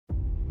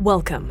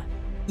Welcome.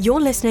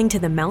 You're listening to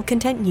the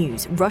Malcontent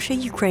News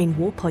Russia-Ukraine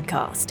War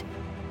podcast,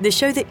 the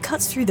show that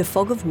cuts through the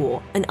fog of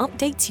war and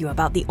updates you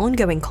about the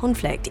ongoing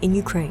conflict in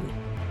Ukraine.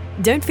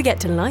 Don't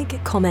forget to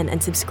like, comment,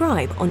 and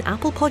subscribe on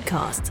Apple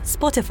Podcasts,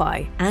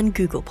 Spotify, and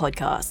Google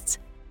Podcasts.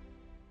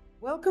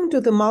 Welcome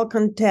to the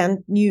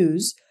Malcontent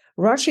News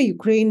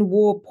Russia-Ukraine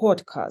War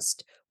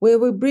podcast, where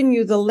we bring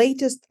you the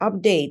latest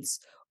updates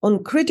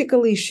on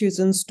critical issues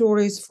and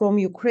stories from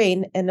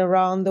Ukraine and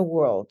around the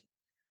world.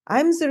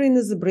 I'm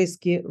Zarina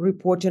Zabriskie,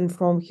 reporting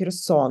from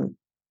Kherson.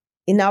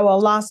 In our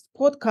last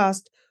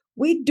podcast,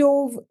 we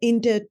dove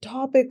into a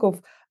topic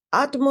of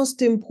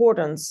utmost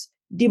importance,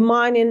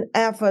 demining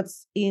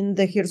efforts in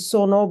the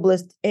Kherson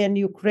Oblast and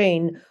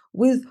Ukraine,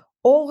 with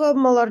Olga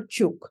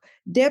Malarchuk,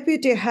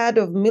 deputy head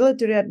of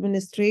military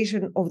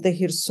administration of the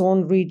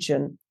Kherson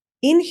region.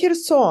 In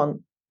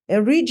Kherson,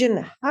 a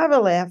region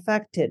heavily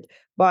affected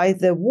by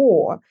the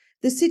war,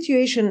 the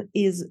situation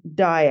is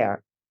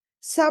dire.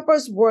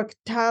 Sappers work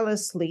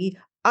tirelessly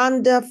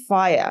under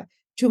fire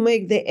to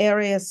make the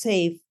area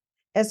safe,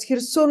 as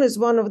Kherson is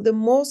one of the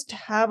most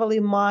heavily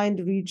mined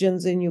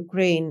regions in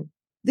Ukraine.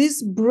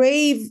 These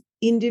brave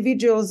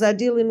individuals are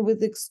dealing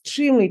with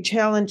extremely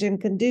challenging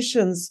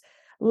conditions.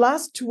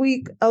 Last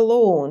week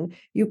alone,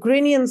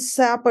 Ukrainian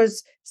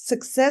sappers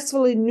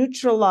successfully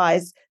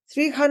neutralized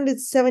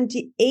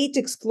 378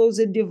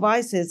 explosive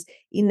devices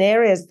in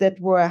areas that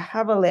were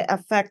heavily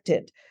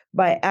affected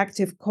by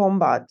active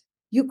combat.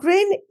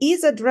 Ukraine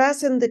is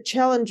addressing the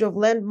challenge of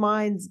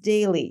landmines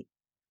daily,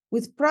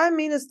 with Prime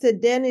Minister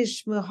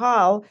Denis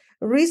Shmyhal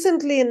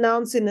recently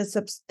announcing a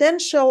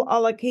substantial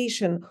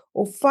allocation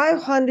of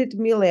 $500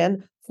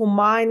 million for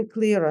mine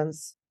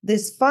clearance.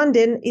 This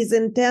funding is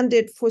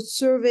intended for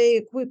survey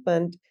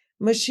equipment,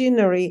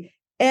 machinery,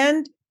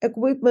 and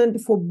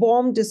equipment for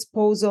bomb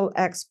disposal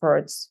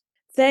experts.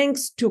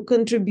 Thanks to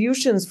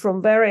contributions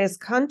from various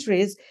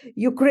countries,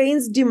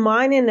 Ukraine's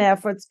demining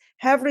efforts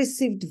have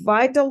received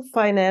vital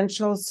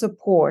financial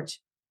support.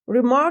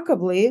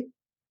 Remarkably,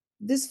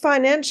 this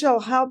financial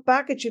help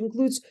package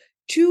includes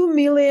 $2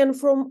 million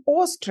from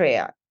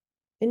Austria,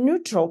 a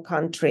neutral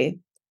country.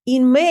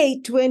 In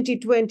May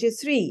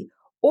 2023,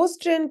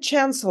 Austrian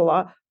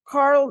Chancellor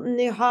Karl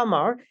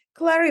Nehammer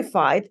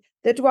clarified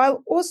that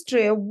while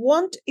Austria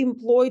won't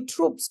employ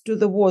troops to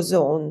the war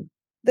zone,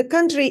 the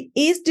country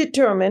is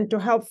determined to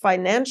help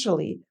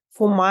financially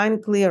for mine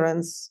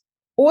clearance.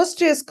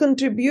 Austria's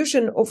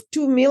contribution of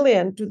 $2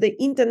 million to the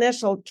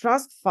International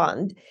Trust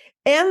Fund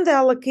and the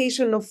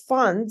allocation of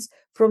funds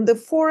from the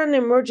Foreign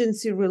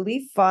Emergency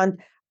Relief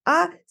Fund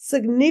are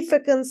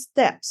significant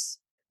steps.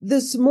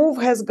 This move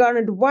has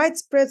garnered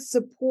widespread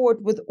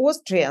support with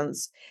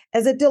Austrians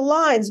as it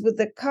aligns with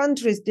the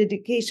country's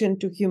dedication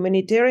to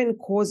humanitarian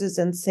causes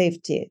and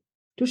safety.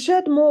 To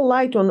shed more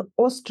light on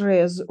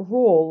Austria's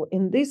role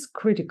in this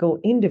critical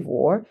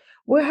endeavor,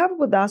 we have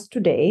with us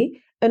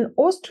today an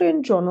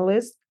Austrian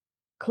journalist,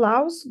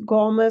 Klaus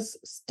Gomez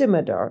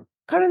Stimader,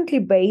 currently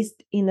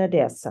based in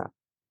Odessa.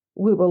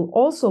 We will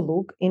also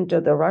look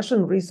into the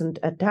Russian recent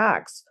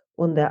attacks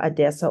on the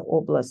Odessa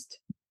Oblast.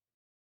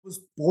 I was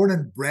born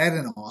and bred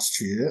in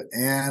Austria,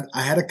 and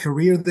I had a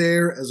career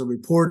there as a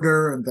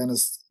reporter and then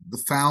as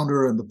the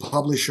founder and the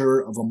publisher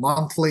of a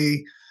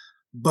monthly.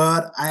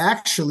 But I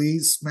actually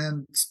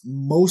spent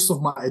most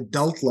of my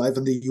adult life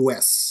in the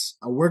US.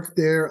 I worked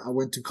there, I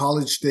went to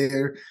college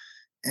there,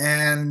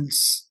 and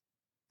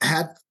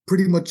had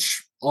pretty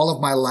much all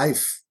of my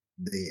life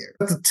there.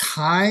 At the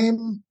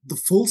time the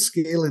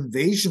full-scale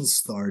invasion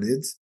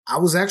started, I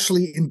was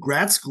actually in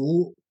grad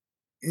school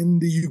in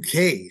the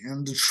UK.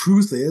 And the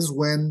truth is,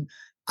 when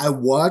I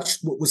watched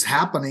what was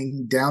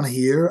happening down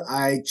here,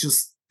 I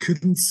just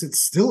couldn't sit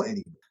still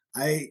anymore.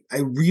 I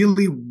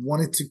really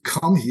wanted to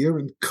come here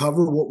and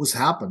cover what was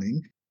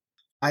happening.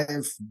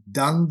 I've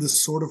done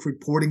this sort of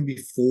reporting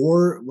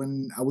before.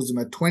 When I was in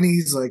my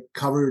 20s, I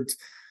covered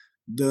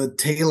the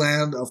tail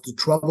end of the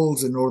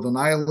troubles in Northern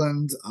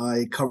Ireland.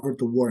 I covered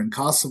the war in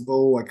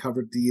Kosovo. I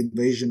covered the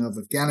invasion of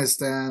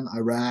Afghanistan,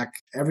 Iraq,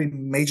 every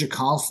major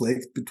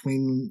conflict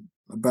between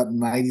about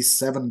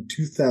 97 and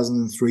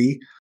 2003.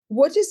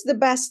 What is the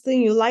best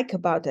thing you like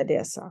about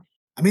Odessa?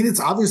 I mean,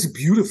 it's obviously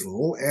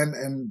beautiful,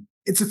 and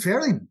it's a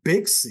fairly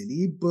big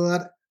city,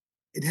 but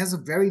it has a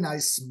very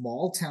nice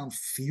small town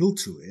feel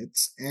to it.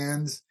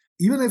 And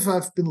even if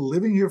I've been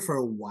living here for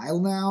a while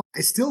now,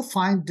 I still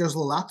find there's a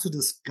lot to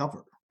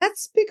discover.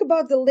 Let's speak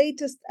about the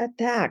latest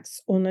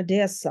attacks on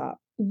Odessa.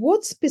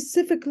 What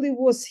specifically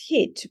was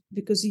hit?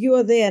 Because you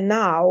are there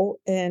now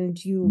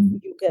and you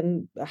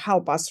can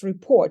help us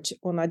report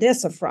on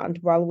Odessa front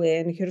while we're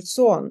in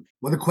Kherson.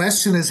 Well, the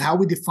question is how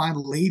we define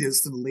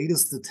latest and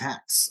latest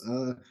attacks.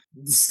 The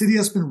city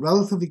has been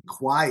relatively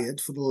quiet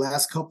for the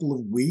last couple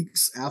of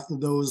weeks after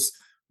those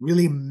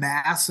really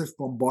massive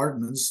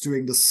bombardments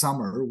during the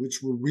summer,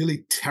 which were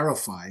really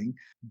terrifying.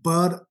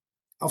 But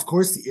of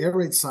course, the air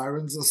raid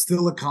sirens are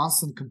still a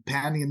constant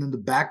companion in the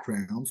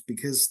background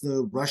because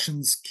the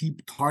Russians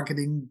keep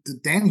targeting the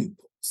Danube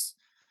ports.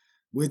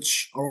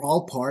 which are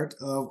all part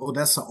of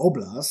Odessa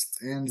Oblast,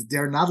 and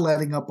they're not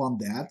letting up on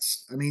that.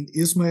 I mean,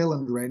 Ismail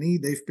and Reni,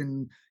 they've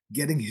been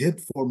getting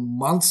hit for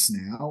months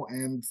now,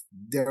 and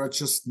there are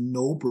just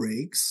no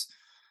breaks.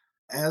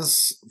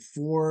 As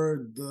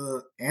for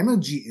the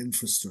energy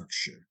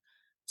infrastructure,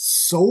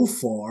 so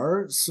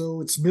far,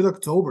 so it's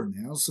mid-October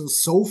now,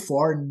 so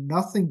far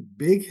nothing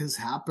big has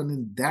happened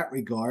in that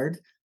regard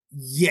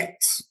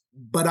yet.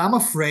 But I'm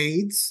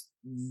afraid,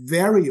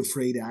 very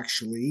afraid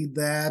actually,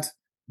 that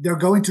they're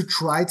going to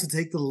try to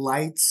take the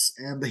lights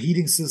and the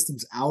heating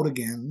systems out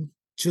again,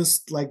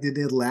 just like they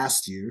did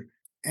last year.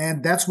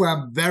 And that's where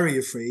I'm very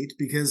afraid,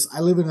 because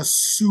I live in a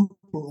super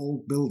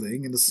old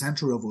building in the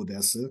center of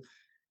Odessa.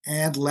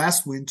 And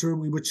last winter,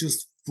 we were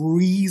just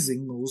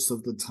freezing most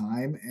of the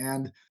time.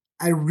 And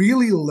I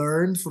really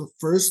learned for the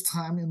first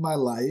time in my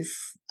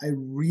life, I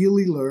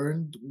really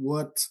learned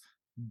what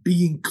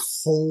being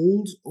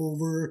cold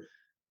over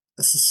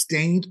a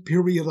sustained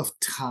period of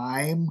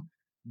time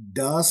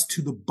does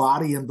to the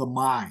body and the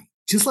mind.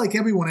 Just like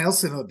everyone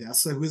else in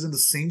Odessa who is in the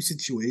same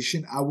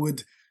situation, I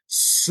would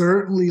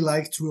certainly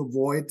like to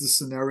avoid the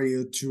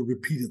scenario to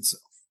repeat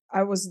itself.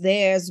 I was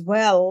there as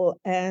well,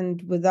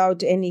 and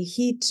without any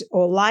heat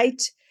or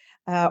light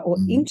or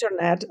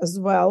internet as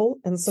well,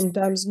 and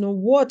sometimes no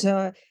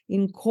water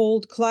in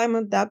cold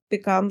climate, that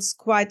becomes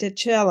quite a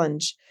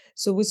challenge.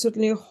 So we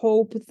certainly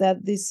hope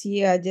that this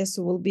year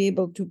Odessa will be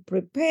able to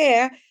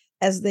prepare,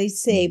 as they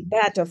say,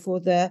 better for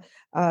the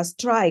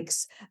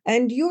strikes.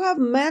 And you have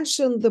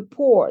mentioned the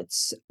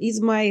ports,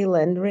 Ismail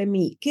and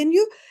Remi. Can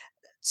you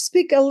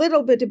speak a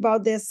little bit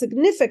about their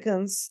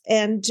significance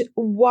and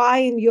why,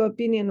 in your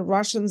opinion,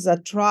 Russians are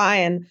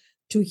trying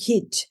to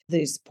hit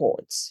these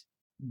ports?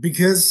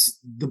 Because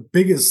the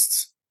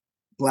biggest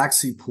Black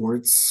Sea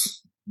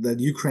ports that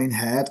Ukraine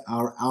had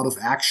are out of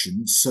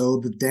action. So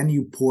the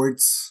Danube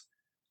ports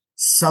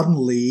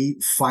suddenly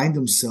find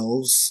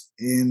themselves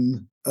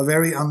in a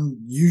very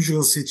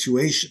unusual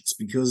situations,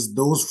 because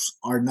those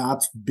are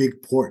not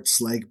big ports.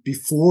 Like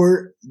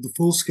before the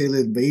full-scale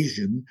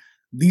invasion,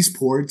 these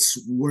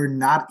ports were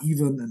not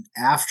even an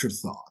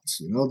afterthought.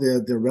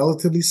 They're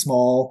relatively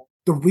small.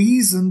 The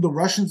reason the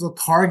Russians are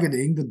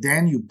targeting the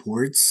Danube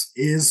ports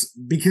is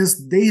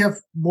because they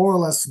have more or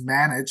less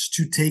managed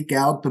to take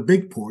out the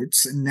big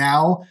ports. And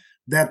now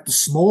that the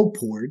small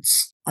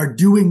ports are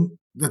doing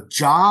the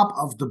job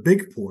of the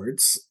big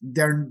ports,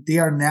 they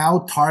are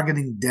now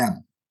targeting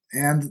them.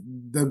 And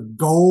the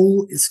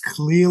goal is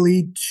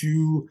clearly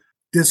to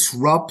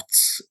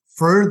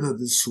further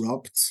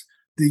disrupt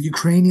the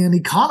Ukrainian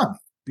economy.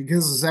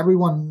 Because as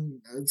everyone,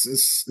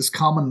 it's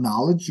common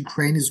knowledge,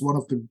 Ukraine is one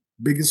of the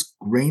biggest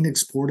grain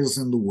exporters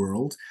in the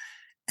world.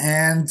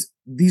 And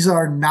these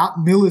are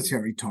not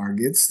military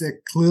targets.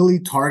 They're clearly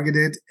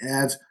targeted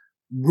at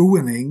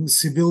ruining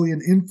civilian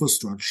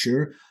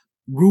infrastructure,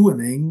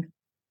 ruining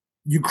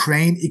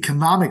Ukraine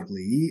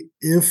economically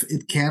if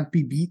it can't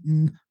be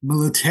beaten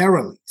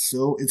militarily.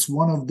 So it's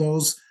one of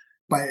those,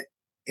 by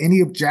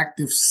any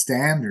objective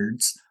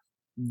standards,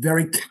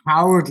 very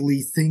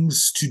cowardly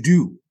things to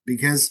do,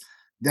 because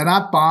they're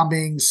not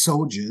bombing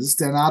soldiers.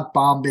 They're not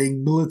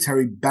bombing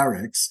military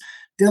barracks.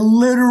 They're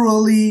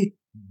literally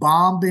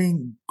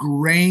bombing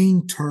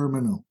grain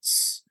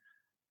terminals,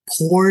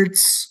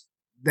 ports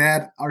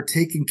that are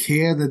taking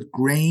care that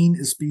grain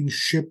is being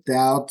shipped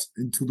out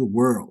into the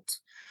world.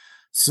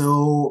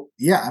 So,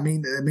 yeah, I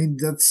mean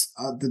that's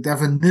the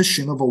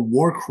definition of a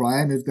war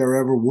crime, if there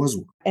ever was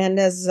one. And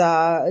as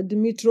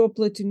Dmytro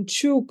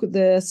Platonchuk,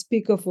 the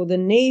speaker for the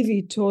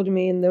Navy, told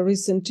me in the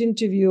recent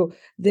interview,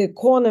 the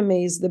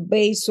economy is the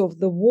base of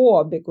the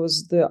war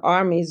because the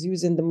army is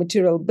using the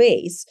material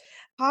base.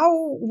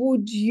 How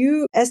would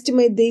you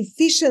estimate the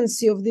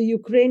efficiency of the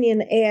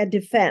Ukrainian air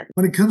defense?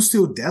 When it comes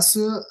to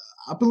Odessa,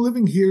 I've been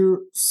living here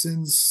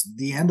since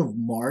the end of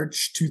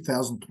March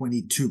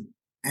 2022.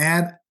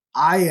 And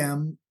I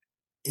am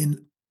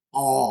in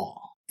awe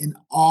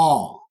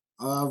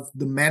of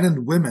the men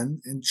and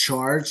women in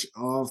charge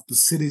of the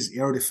city's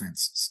air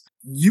defenses.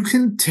 You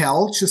can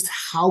tell just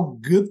how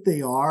good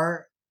they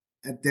are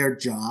at their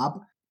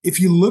job if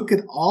you look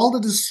at all the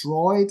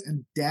destroyed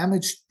and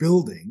damaged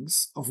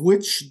buildings, of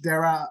which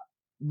there are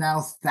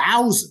now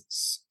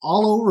thousands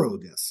all over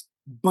Odessa.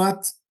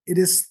 But it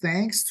is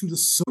thanks to the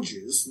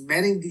soldiers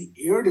manning the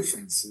air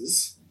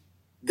defenses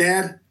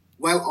that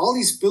while all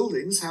these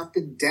buildings have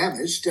been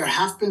damaged, there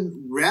have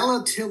been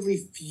relatively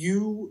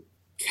few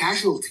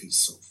casualties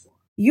so far.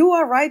 You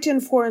are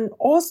writing for an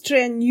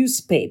Austrian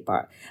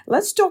newspaper.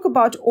 Let's talk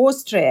about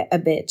Austria a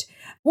bit.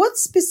 What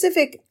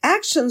specific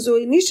actions or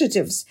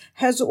initiatives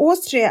has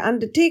Austria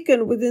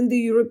undertaken within the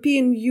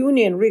European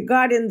Union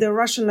regarding the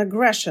Russian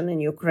aggression in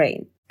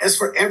Ukraine? As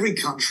for every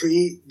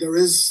country, there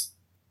is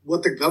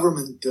what the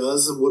government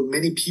does and what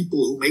many people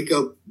who make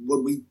up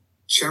what we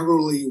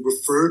generally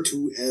refer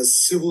to as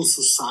civil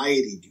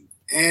society do.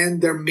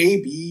 And there may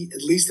be,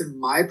 at least in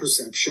my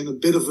perception, a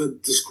bit of a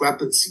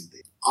discrepancy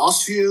there.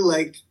 Austria,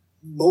 like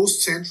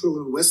most Central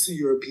and Western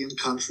European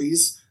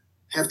countries,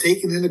 have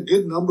taken in a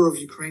good number of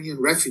Ukrainian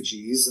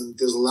refugees, and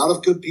there's a lot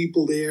of good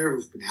people there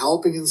who've been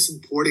helping and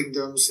supporting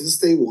them since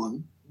day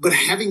one. But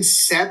having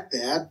said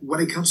that, when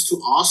it comes to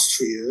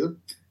Austria,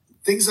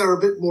 things are a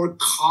bit more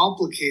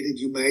complicated,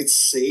 you might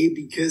say,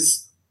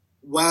 because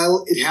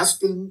while it has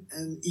been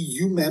an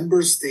EU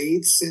member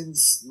state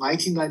since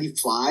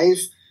 1995,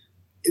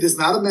 it is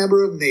not a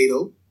member of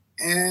NATO,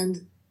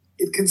 and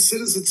it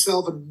considers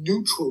itself a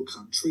neutral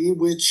country,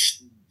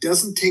 which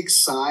doesn't take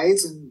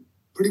sides in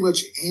pretty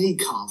much any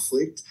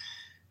conflict.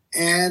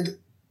 And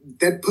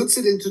that puts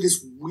it into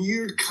this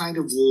weird kind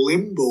of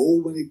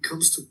limbo when it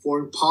comes to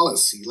foreign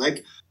policy.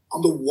 Like,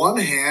 on the one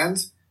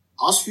hand,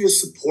 Austria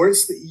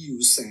supports the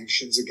EU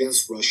sanctions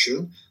against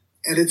Russia,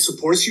 and it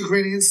supports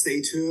Ukrainian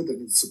statehood,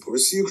 and it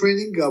supports the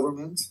Ukrainian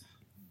government.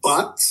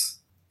 But,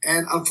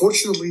 and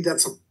unfortunately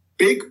that's a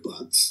big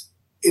but,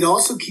 it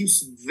also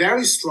keeps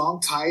very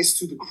strong ties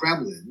to the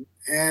Kremlin,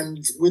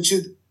 and which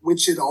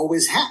it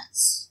always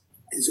has.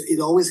 It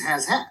always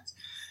has had.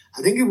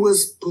 I think it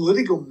was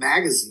Politico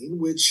magazine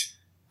which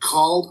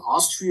called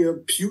Austria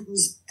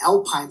Putin's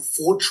Alpine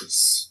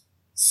fortress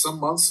some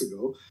months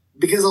ago,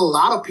 because a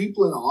lot of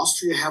people in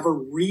Austria have a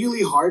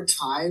really hard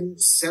time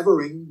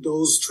severing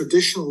those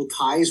traditional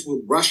ties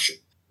with Russia.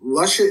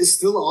 Russia is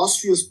still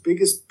Austria's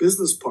biggest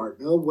business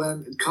partner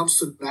when it comes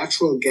to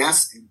natural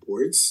gas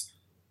imports.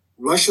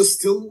 Russia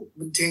still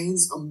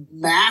maintains a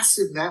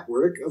massive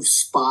network of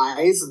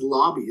spies and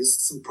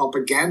lobbyists and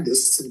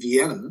propagandists in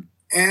Vienna.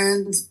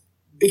 And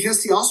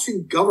because the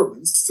Austrian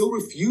government still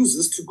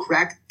refuses to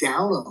crack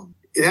down on them,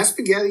 it has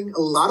been getting a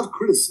lot of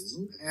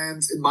criticism,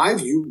 and in my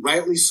view,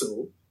 rightly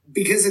so.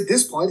 Because at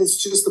this point,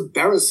 it's just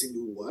embarrassing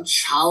to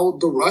watch how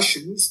the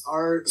Russians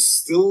are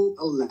still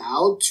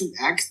allowed to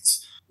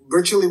act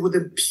virtually with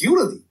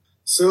impunity.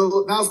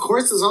 So now, of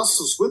course, there's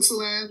also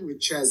Switzerland,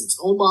 which has its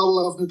own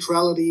model of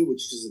neutrality,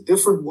 which is a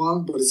different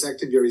one, but it's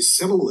acting very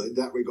similar in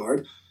that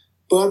regard.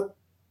 But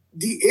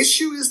the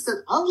issue is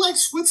that unlike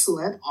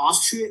Switzerland,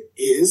 Austria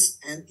is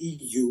an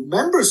EU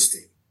member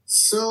state.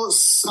 So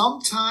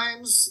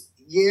sometimes,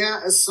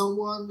 as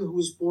someone who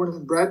was born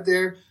and bred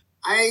there,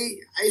 I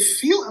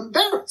feel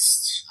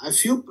embarrassed. I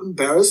feel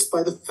embarrassed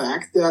by the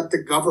fact that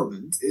the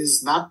government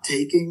is not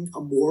taking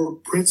a more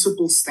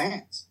principled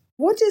stance.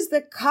 What is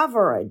the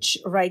coverage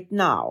right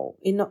now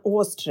in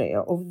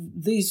Austria of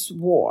this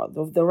war,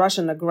 of the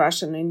Russian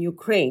aggression in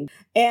Ukraine?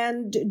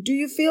 And do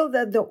you feel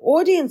that the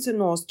audience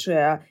in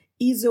Austria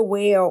is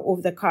aware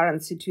of the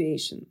current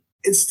situation?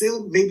 It's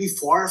still maybe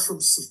far from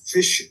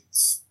sufficient.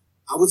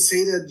 I would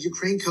say that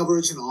Ukraine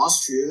coverage in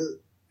Austria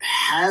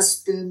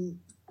has been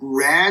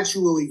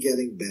gradually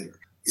getting better.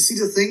 You see,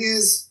 the thing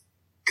is,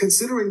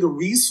 considering the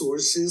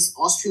resources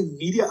Austrian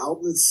media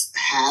outlets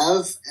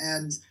have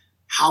and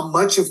how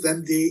much of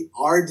them they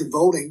are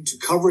devoting to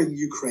covering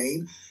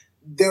Ukraine,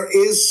 there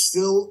is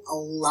still a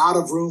lot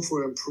of room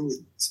for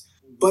improvement.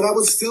 But I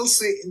would still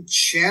say in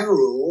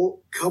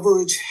general,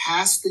 coverage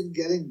has been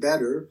getting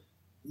better,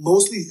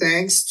 mostly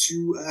thanks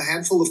to a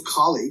handful of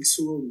colleagues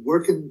who are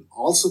working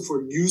also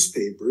for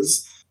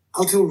newspapers.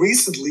 Until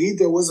recently,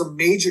 there was a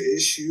major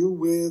issue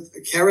with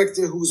a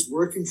character who was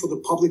working for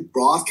the public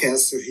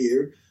broadcaster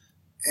here.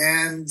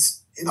 And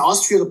in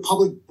Austria, the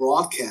public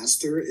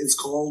broadcaster is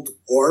called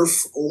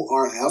ORF,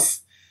 O-R-F.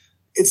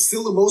 It's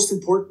still the most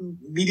important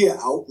media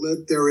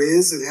outlet there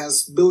is. It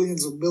has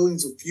millions and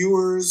millions of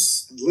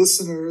viewers and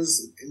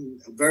listeners in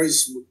a very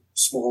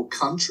small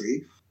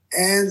country.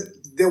 And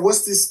there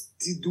was this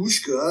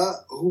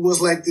Didushka who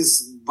was like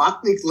this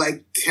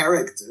Vatnik-like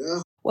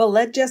character. Well,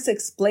 let's just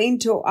explain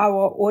to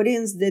our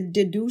audience that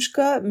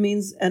Dedushka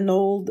means an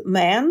old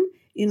man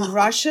in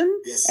Russian,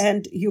 yes.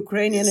 And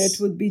Ukrainian it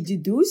would be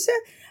Dedusa.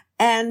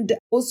 And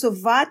also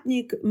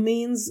Vatnik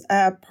means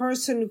a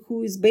person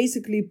who is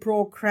basically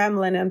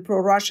pro-Kremlin and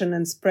pro-Russian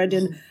and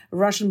spreading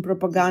Russian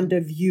propaganda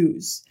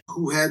views.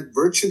 Who had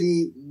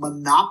virtually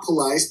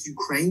monopolized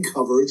Ukraine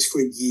coverage for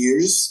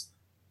years,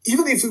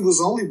 even if he was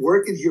only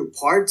working here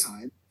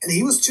part-time. And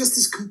he was just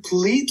this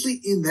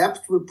completely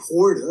inept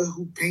reporter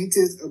who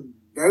painted a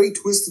very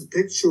twisted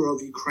picture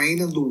of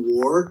Ukraine and the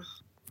war,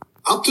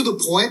 up to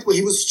the point where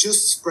he was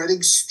just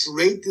spreading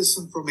straight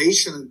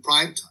disinformation in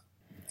prime time.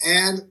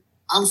 And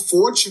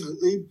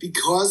unfortunately,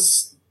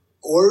 because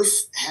ORF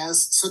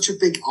has such a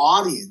big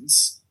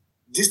audience,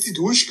 this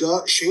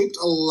Didushka shaped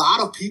a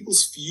lot of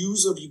people's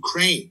views of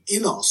Ukraine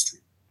in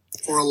Austria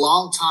for a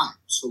long time,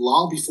 so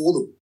long before the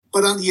war.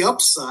 But on the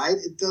upside,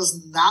 it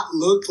does not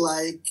look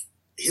like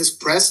his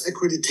press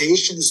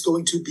accreditation is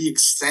going to be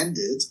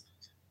extended.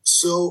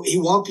 So he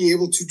won't be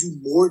able to do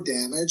more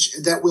damage,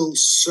 and that will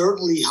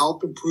certainly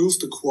help improve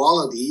the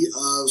quality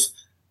of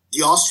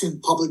the Austrian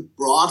public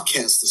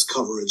broadcasters'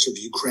 coverage of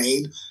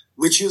Ukraine,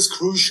 which is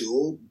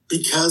crucial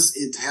because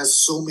it has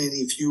so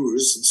many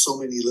viewers and so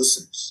many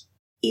listeners.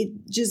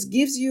 It just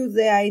gives you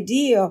the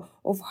idea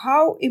of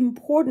how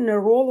important a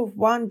role of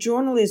one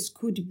journalist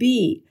could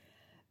be,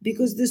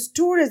 because the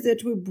stories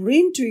that we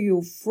bring to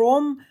you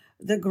from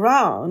the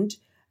ground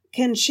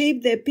can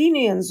shape the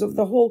opinions of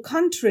the whole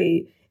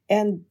country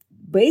and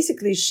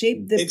basically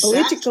shaped the Exactly.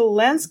 political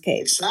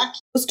landscape. Exactly.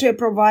 Austria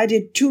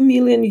provided 2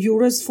 million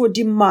euros for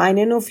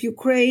demining of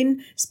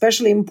Ukraine,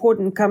 especially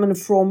important coming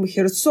from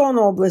Kherson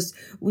Oblast,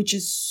 which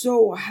is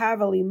so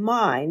heavily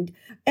mined.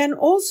 And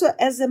also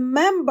as a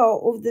member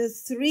of the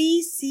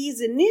Three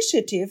Seas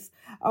Initiative,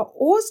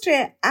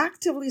 Austria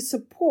actively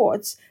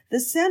supports the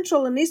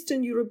Central and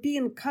Eastern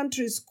European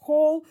countries'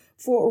 call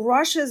for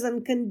Russia's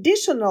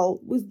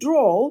unconditional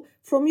withdrawal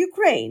from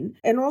Ukraine,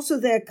 and also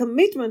their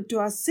commitment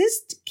to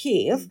assist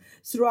Kiev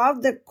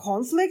throughout the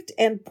conflict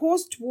and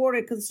post-war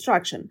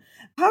reconstruction.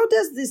 How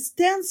does this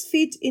stance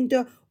fit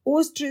into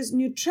Austria's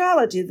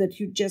neutrality that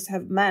you just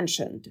have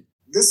mentioned?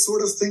 This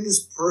sort of thing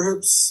is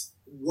perhaps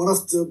one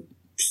of the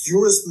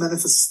purest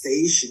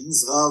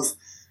manifestations of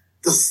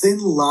the thin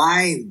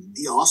line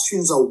the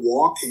Austrians are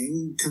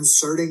walking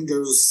concerning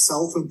their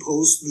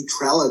self-imposed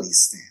neutrality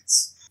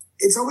stance.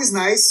 It's always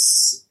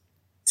nice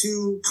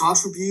to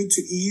contribute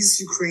to ease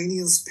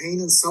Ukrainians'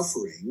 pain and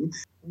suffering,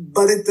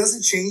 but it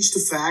doesn't change the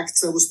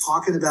facts I was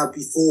talking about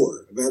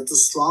before, about the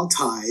strong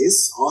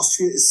ties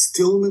Austria is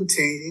still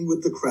maintaining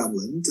with the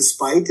Kremlin,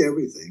 despite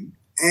everything.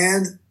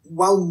 And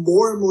while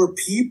more and more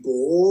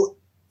people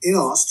in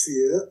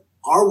Austria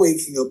are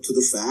waking up to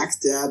the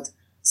fact that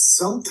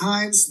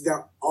sometimes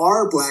there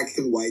are black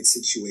and white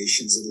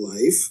situations in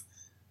life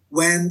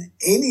when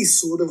any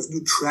sort of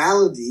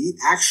neutrality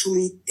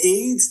actually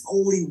aids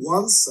only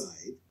one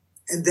side,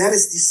 and that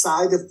is the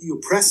side of the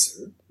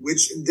oppressor,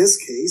 which in this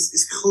case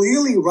is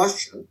clearly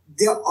Russia.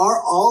 There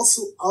are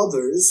also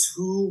others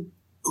who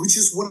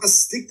just want to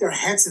stick their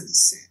heads in the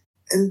sand.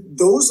 And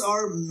those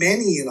are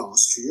many in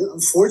Austria,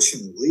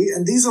 unfortunately,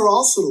 and these are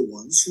also the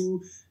ones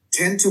who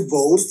tend to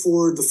vote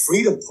for the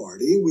Freedom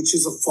Party, which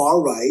is a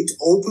far-right,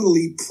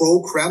 openly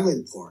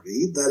pro-Kremlin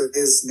party that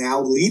is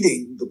now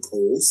leading the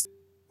polls.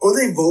 Or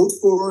they vote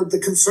for the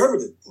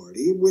Conservative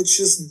Party,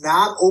 which is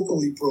not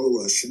openly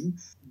pro-Russian,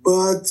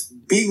 but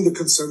being the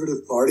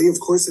Conservative Party, of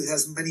course, it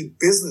has many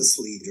business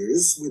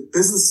leaders with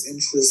business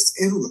interests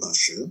in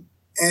Russia.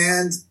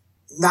 And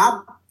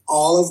not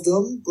all of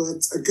them,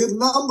 but a good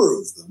number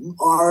of them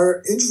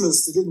are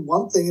interested in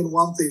one thing and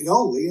one thing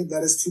only, and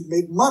that is to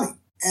make money.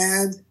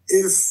 And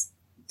if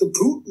the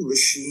Putin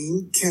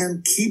regime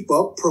can keep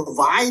up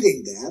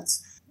providing that,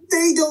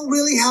 they don't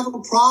really have a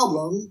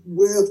problem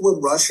with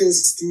what Russia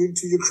is doing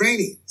to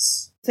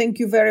Ukrainians. Thank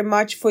you very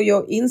much for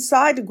your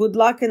insight. Good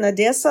luck in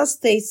Odessa.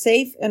 Stay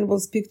safe, and we'll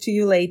speak to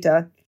you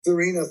later.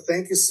 Serena,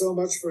 thank you so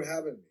much for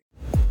having me.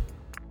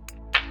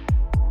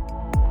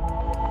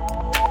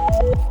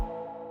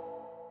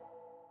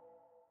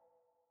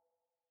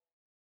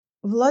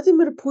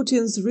 Vladimir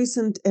Putin's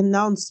recent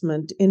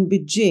announcement in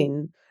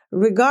Beijing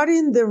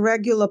regarding the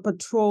regular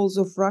patrols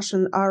of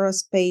Russian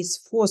aerospace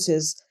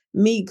forces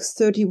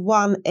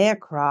MiG-31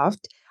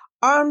 aircraft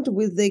armed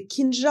with the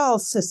Kinzhal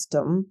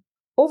system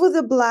over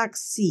the Black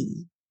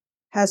Sea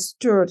has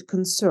stirred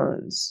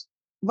concerns.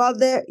 While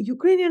the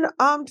Ukrainian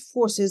Armed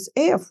Forces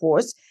Air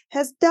Force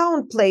has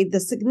downplayed the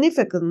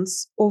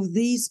significance of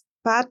these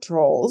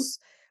patrols,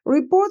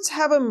 reports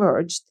have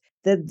emerged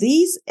that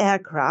these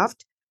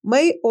aircraft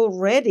may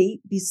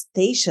already be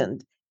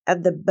stationed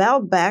at the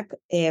Belbek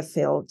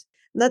airfield.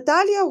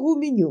 Natalia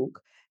Gumenyuk,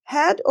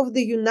 head of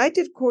the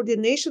United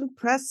Coordination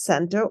Press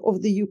Center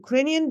of the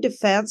Ukrainian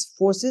Defense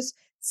Forces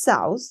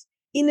South,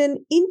 in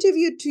an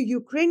interview to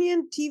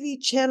Ukrainian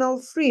TV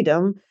channel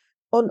Freedom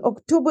on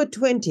October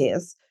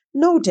 20th,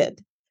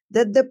 noted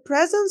that the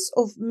presence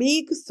of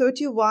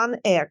MiG-31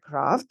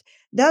 aircraft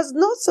does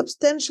not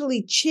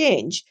substantially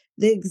change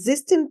the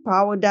existing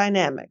power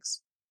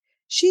dynamics.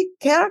 She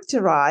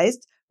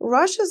characterized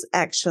Russia's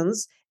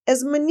actions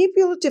as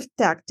manipulative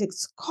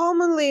tactics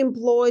commonly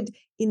employed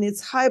in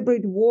its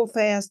hybrid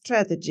warfare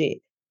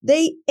strategy.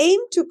 They aim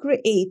to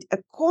create a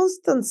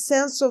constant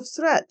sense of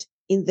threat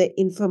in the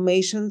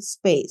information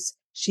space,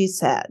 she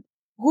said.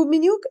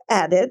 Gumenyuk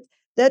added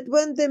that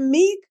when the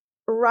MiG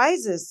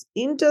rises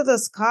into the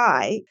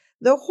sky,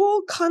 the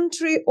whole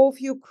country of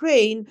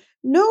Ukraine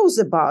knows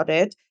about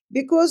it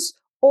because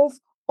of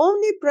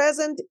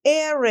omnipresent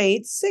air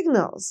raid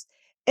signals.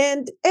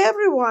 And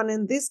everyone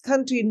in this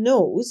country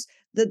knows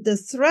that the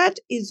threat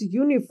is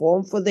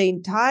uniform for the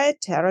entire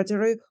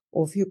territory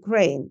of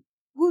Ukraine.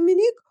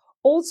 Gumenyuk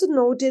also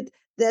noted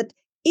that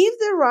if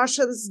the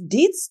Russians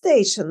did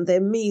station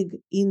the MiG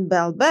in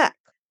Belbek,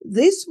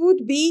 this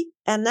would be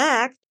an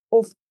act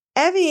of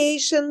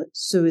aviation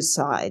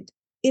suicide.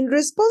 In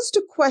response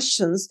to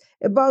questions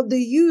about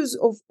the use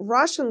of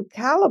Russian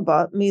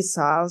caliber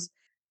missiles,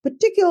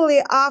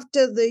 particularly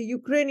after the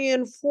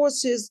Ukrainian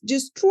forces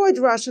destroyed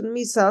Russian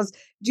missiles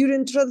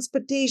during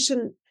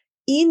transportation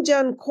in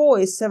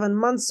Jankoi 7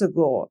 months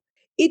ago,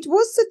 it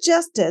was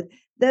suggested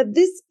that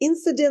this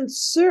incident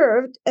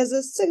served as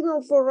a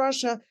signal for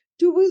Russia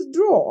to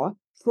withdraw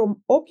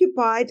from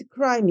occupied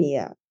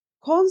Crimea.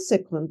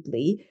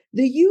 Consequently,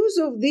 the use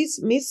of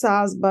these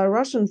missiles by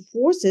Russian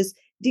forces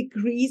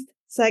decreased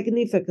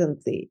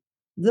significantly.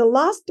 The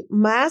last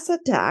mass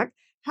attack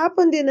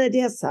happened in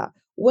Odessa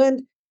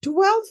when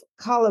 12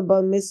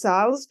 caliber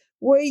missiles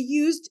were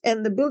used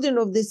and the building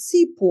of the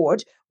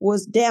seaport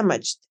was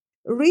damaged.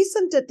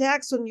 Recent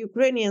attacks on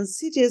Ukrainian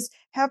cities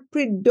have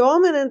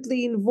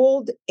predominantly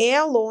involved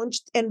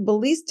air-launched and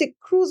ballistic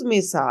cruise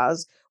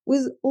missiles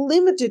with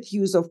limited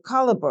use of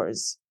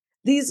calibers.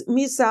 These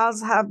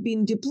missiles have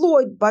been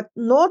deployed but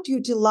not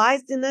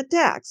utilized in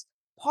attacks,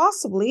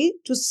 possibly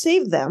to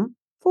save them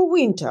for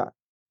winter.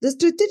 The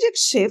strategic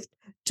shift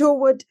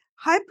toward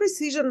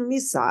high-precision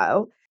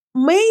missile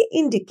may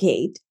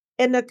indicate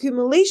an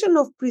accumulation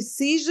of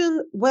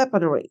precision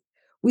weaponry,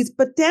 with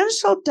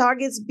potential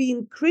targets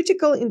being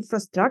critical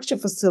infrastructure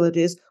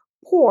facilities,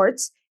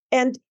 ports,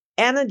 and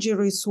energy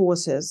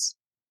resources.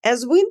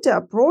 As winter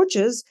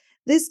approaches,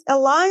 this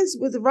aligns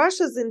with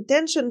Russia's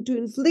intention to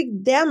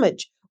inflict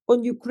damage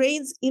on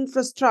Ukraine's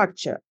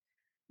infrastructure,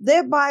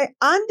 thereby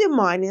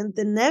undermining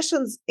the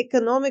nation's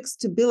economic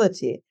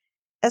stability,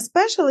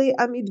 especially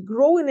amid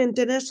growing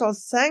international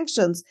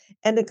sanctions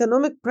and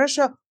economic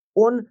pressure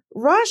on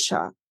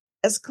Russia.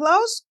 As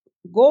Klaus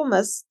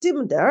Gomez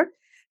Stimder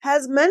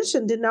has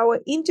mentioned in our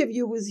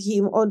interview with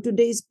him on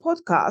today's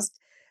podcast,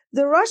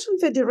 the Russian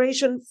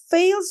Federation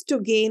fails to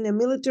gain a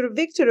military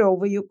victory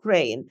over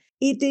Ukraine.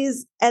 It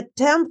is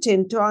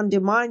attempting to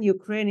undermine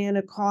Ukrainian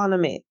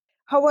economy.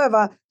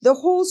 However, the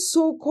whole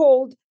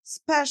so-called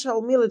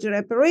special military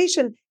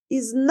operation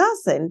is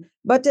nothing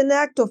but an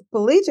act of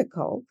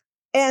political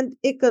and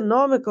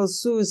economical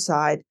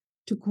suicide,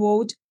 to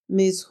quote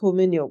Ms.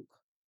 Humenyuk.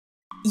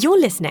 You're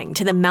listening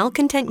to the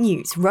Malcontent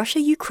News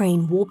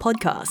Russia-Ukraine War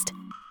Podcast.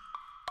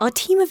 Our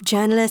team of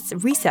journalists,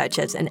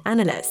 researchers, and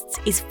analysts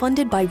is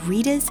funded by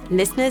readers,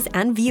 listeners,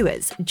 and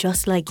viewers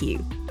just like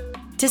you.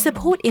 To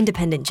support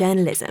independent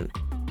journalism,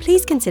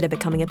 please consider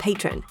becoming a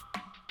patron.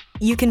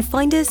 You can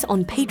find us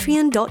on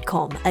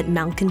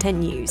patreon.com/Malcontent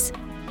News.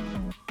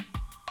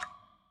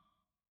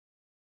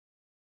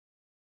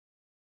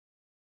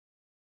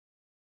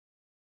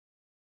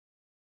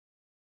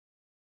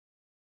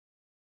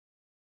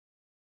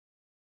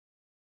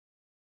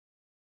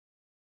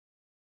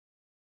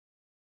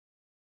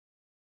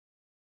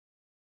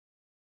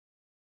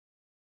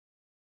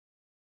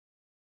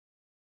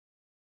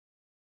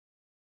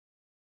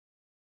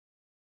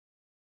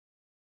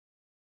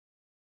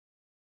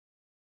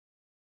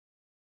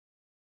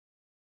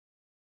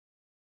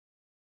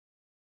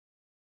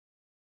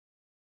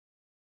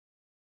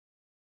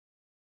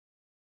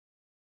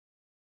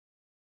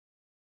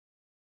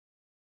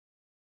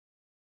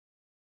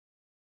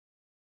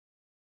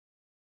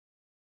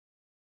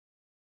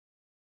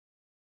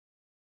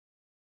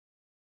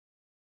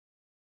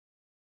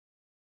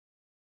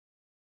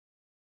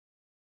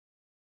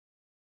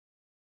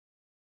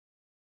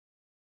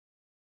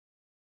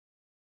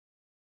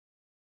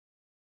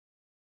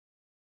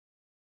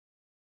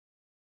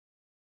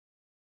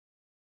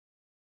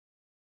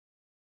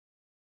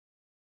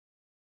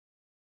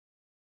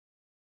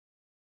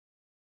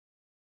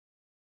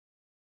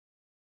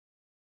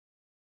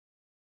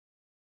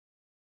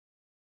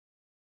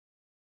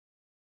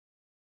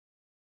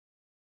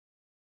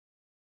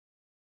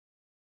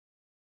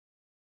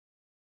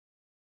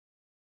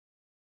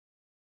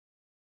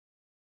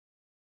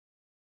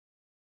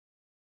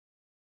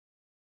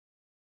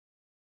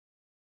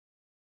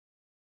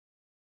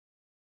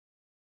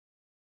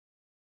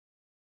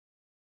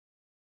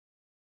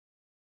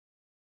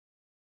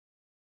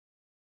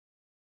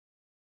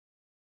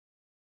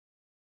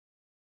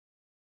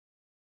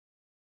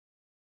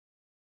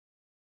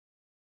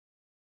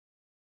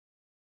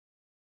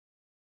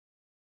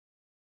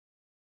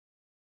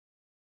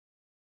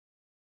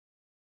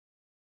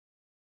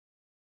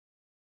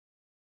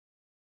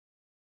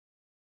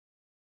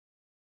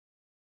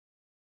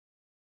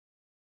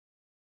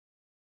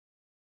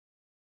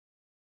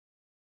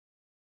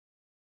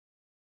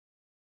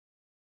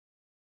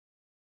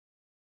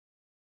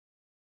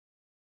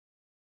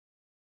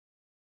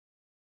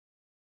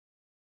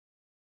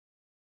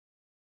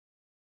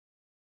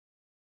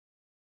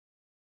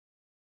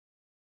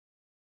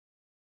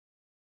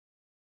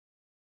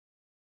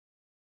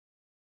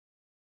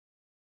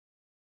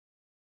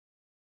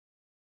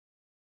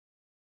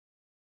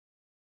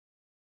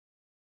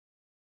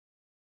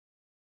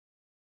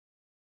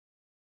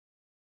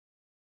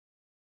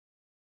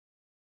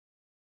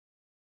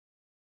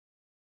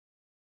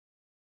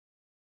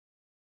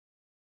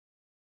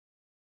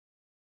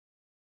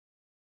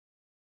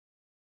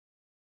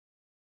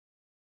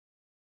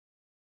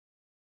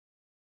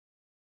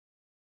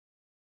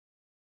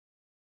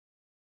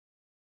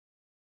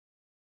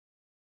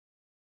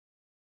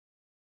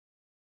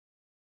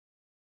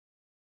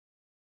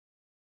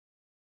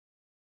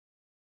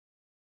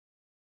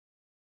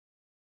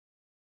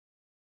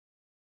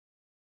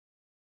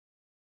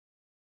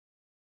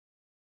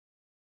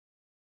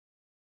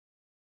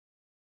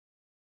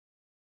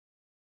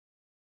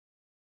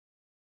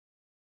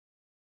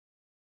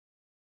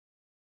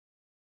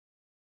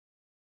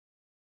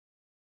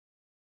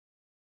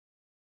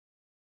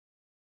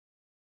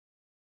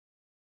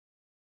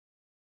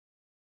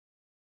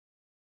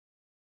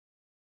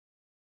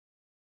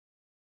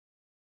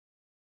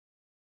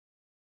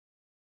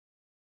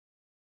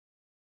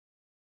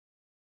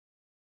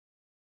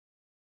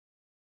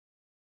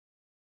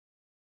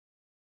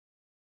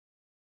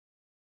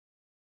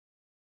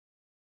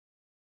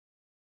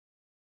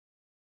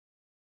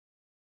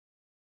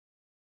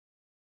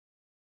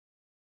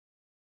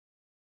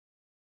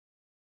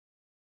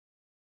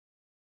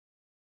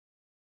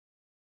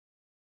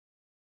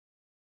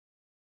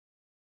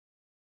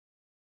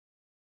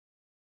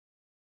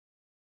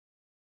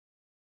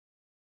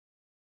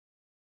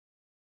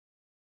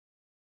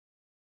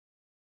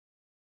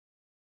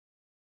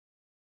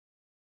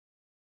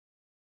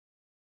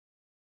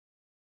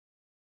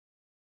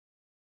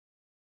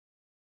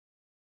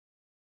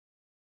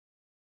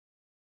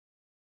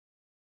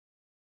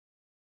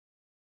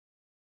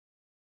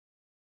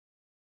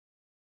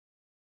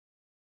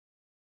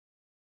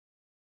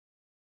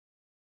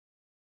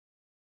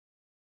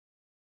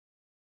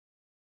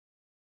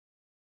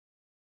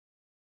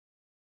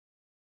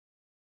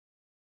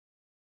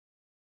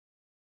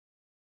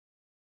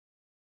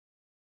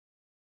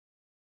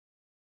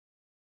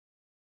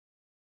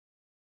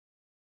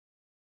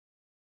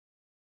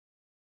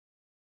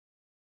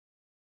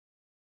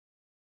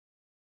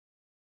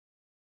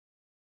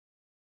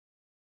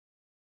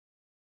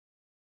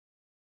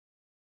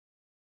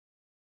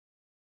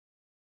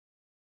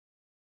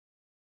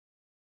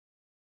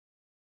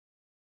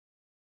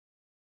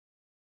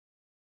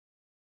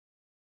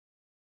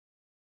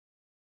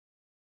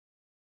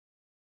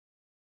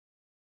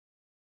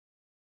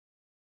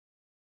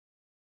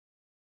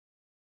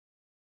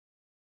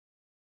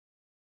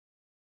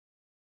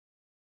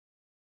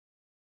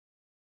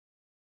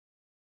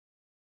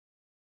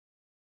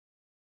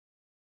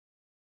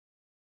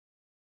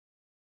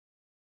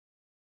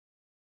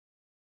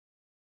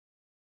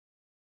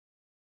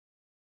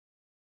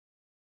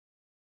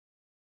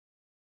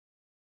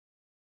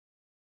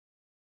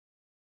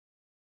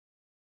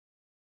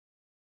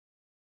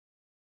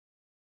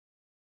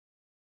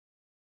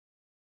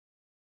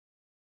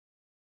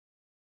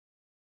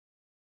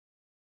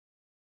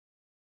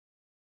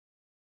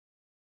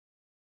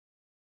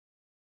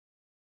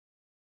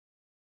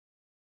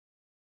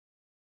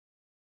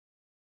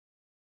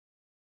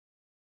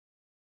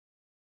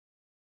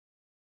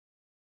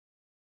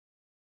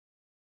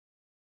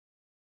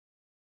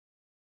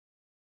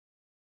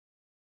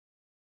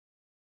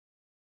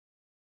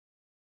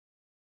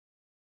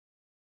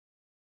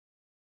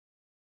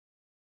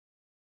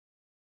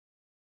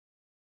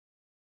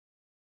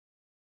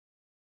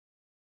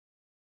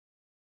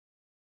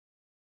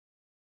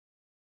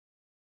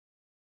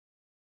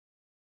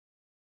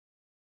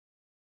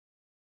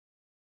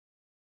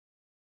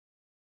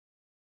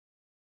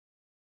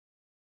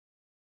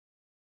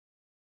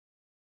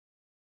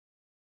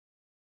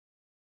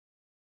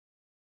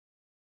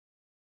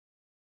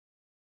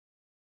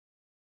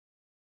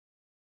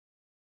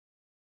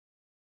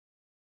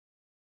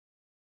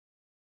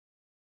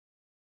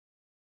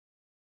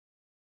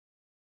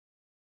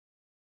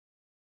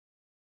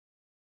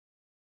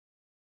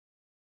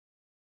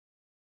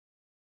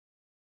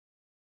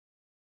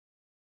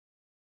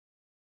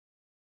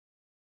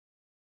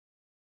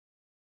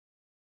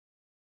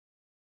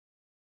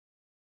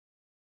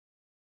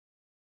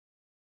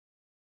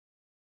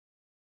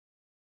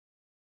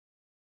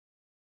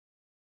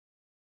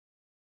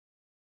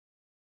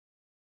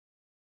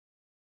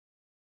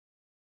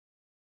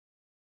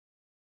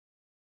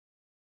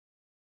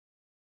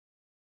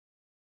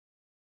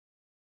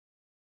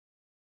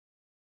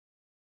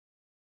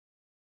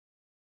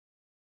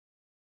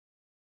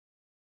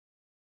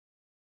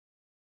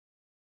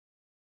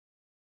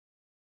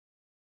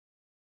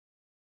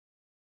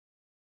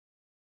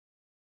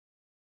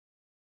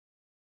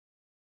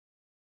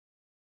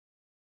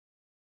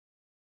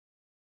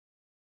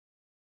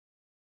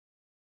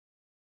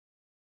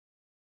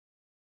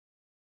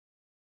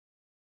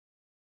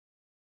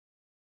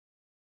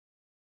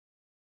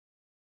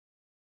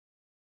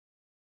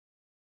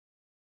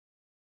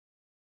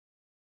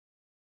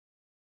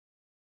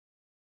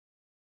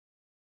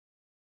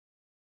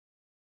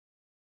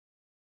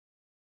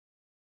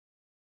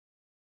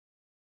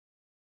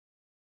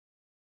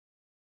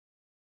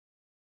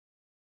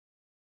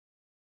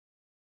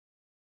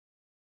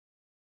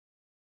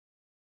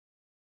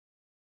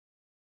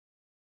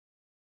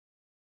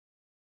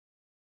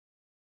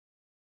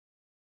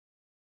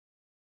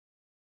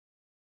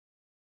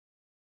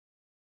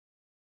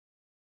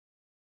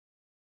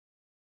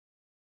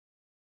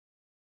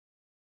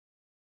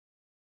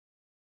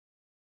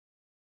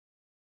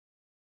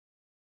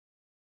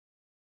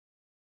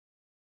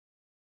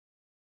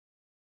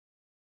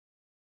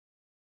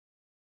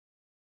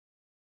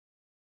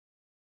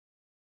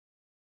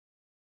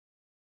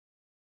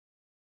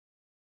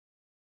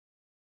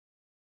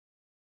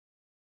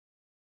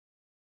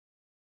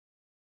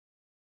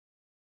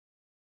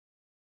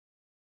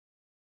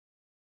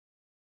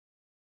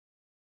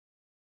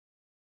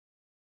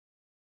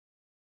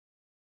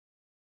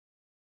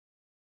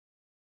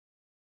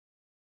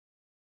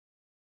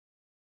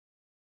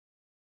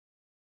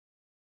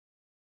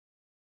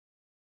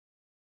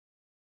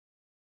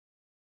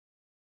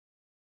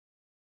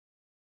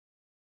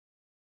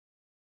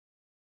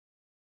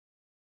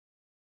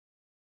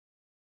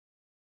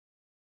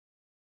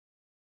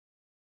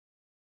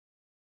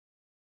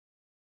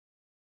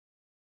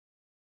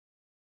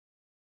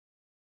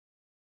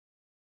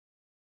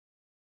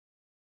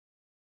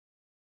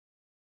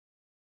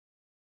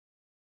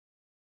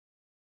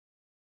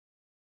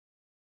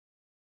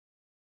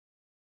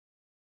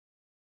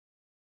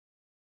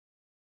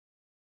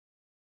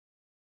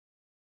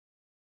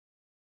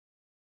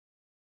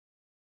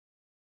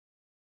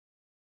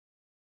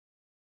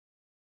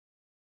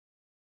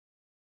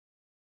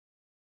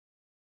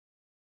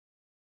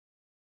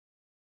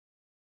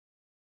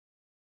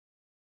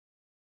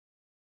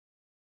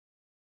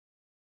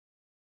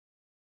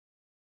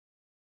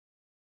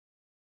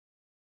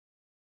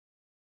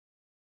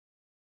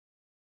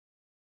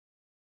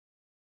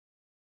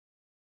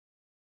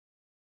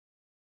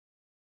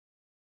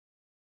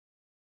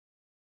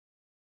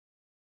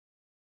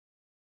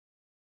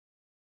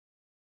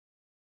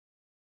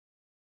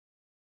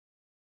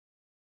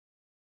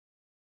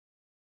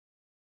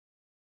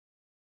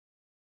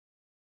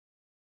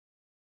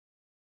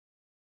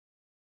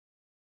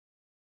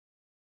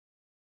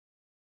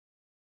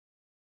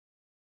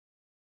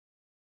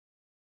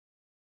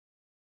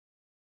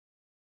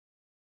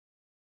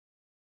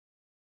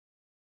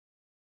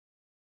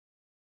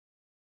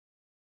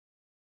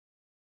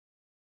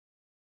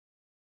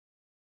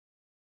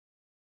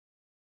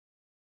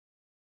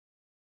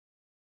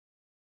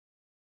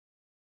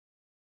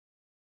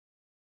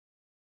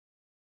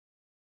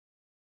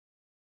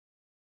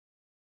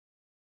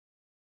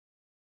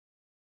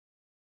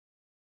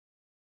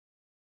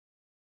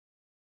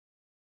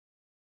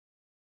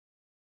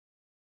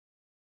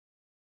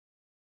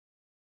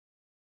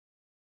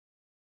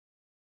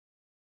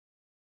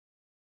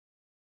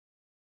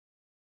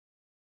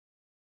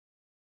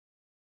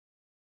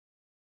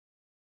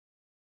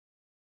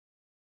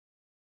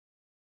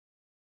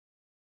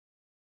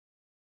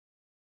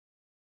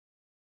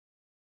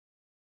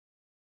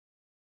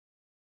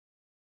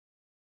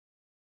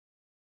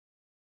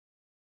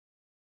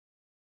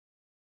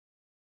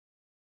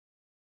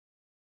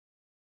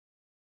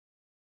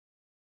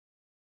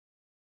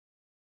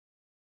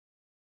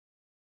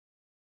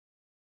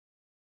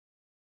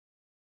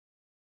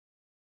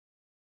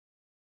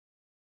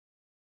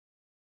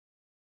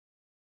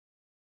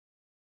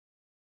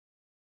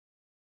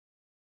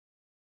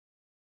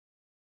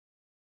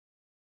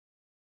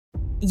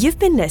 You've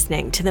been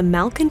listening to the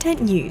Malcontent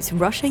News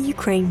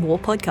Russia-Ukraine War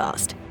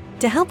podcast.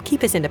 To help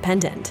keep us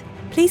independent,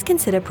 please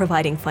consider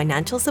providing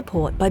financial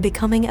support by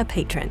becoming a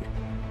patron.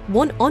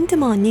 Want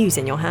on-demand news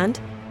in your hand?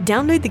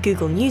 Download the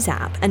Google News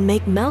app and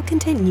make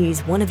Malcontent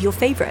News one of your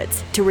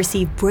favorites to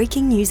receive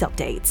breaking news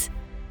updates.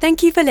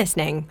 Thank you for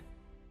listening.